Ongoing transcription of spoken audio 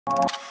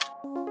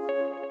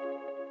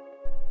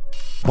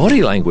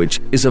Body language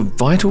is a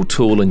vital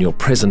tool in your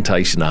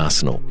presentation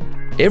arsenal.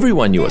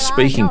 Everyone you are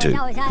speaking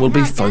to will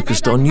be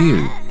focused on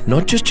you,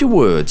 not just your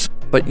words,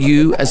 but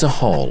you as a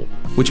whole,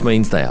 which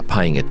means they are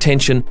paying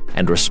attention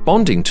and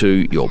responding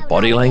to your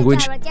body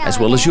language as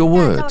well as your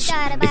words.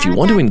 If you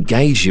want to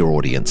engage your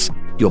audience,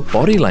 your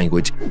body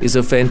language is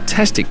a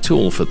fantastic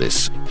tool for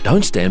this.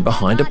 Don't stand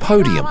behind a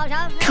podium.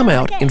 Come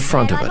out in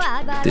front of it.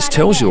 This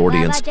tells your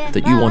audience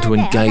that you want to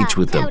engage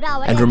with them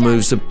and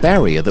removes a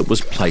barrier that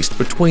was placed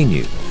between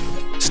you.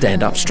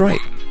 Stand up straight.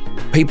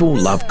 People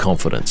love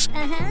confidence,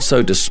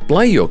 so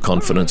display your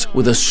confidence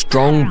with a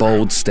strong,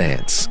 bold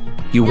stance.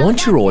 You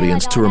want your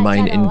audience to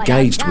remain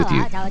engaged with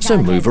you,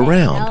 so move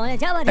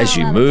around. As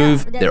you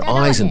move, their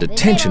eyes and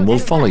attention will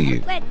follow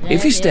you.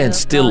 If you stand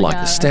still like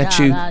a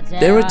statue,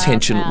 their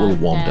attention will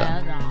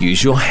wander.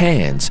 Use your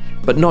hands,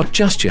 but not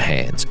just your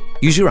hands.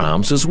 Use your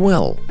arms as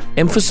well.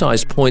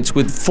 Emphasize points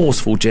with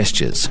forceful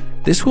gestures.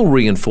 This will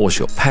reinforce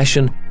your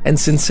passion and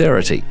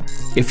sincerity.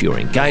 If you're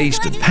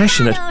engaged and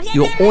passionate,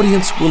 your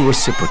audience will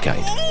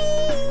reciprocate.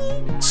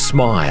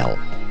 Smile.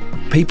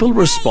 People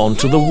respond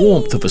to the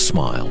warmth of a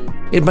smile.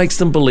 It makes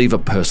them believe a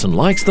person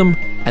likes them,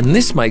 and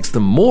this makes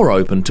them more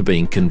open to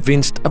being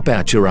convinced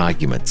about your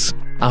arguments.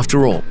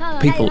 After all,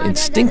 people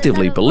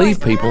instinctively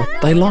believe people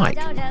they like.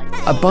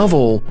 Above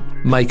all,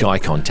 make eye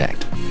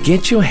contact.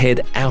 Get your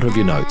head out of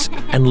your notes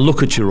and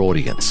look at your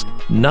audience.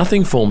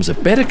 Nothing forms a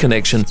better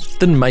connection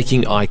than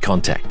making eye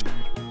contact.